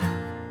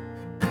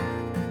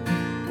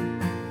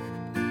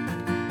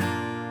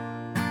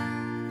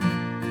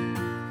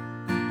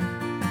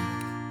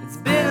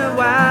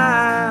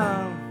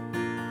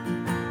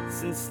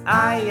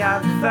I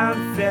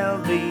haven't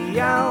felt the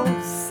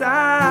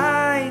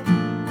outside.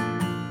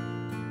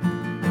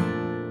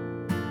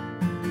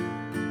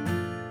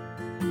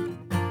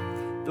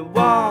 The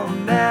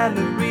warm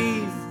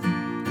memories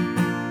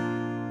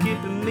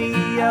keeping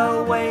me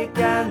awake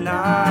at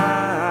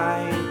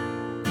night.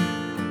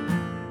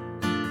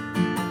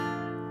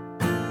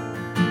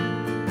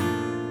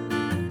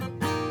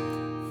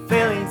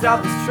 Feelings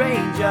of a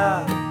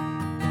stranger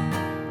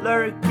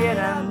lurking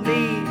at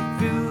me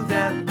through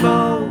that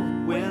bow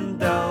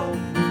window.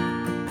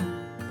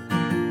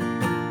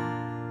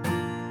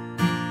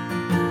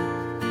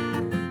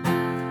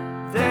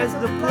 There's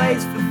no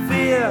place for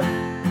fear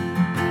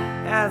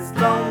as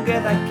long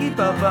as I keep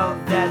above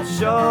that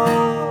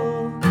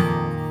shore.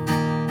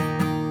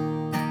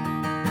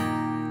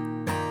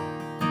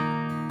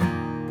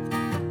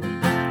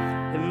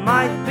 It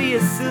might be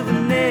a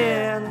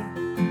souvenir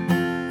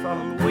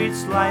from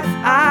which life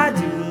I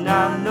do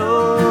not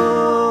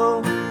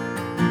know.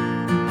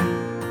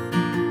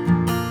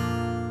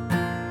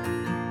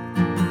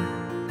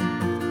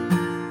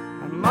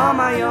 I'm on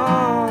my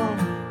own,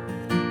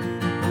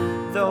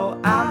 though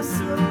I'm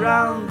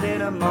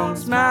surrounded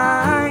amongst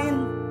mine.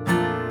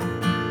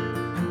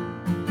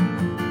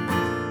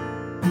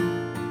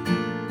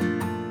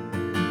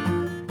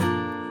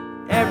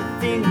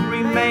 Everything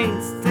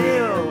remains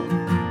still.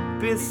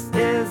 Peace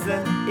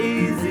isn't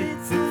easy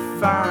to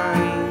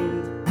find.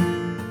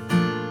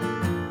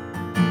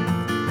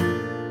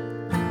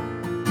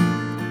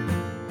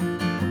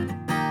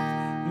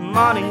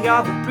 Morning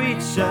of a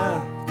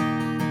preacher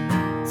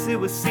to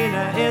a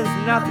sinner is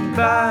nothing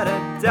but a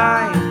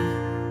dime.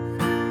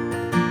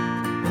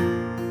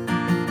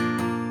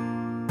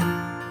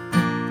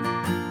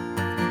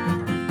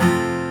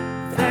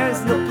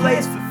 There's no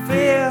place for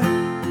fear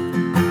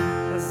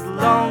as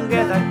long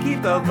as I keep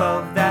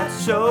above that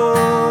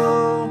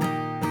shore.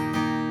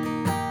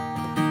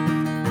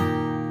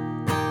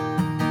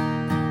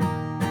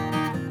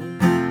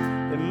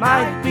 It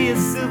might be a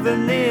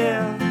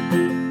souvenir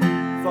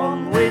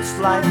from which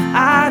life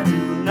I do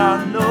not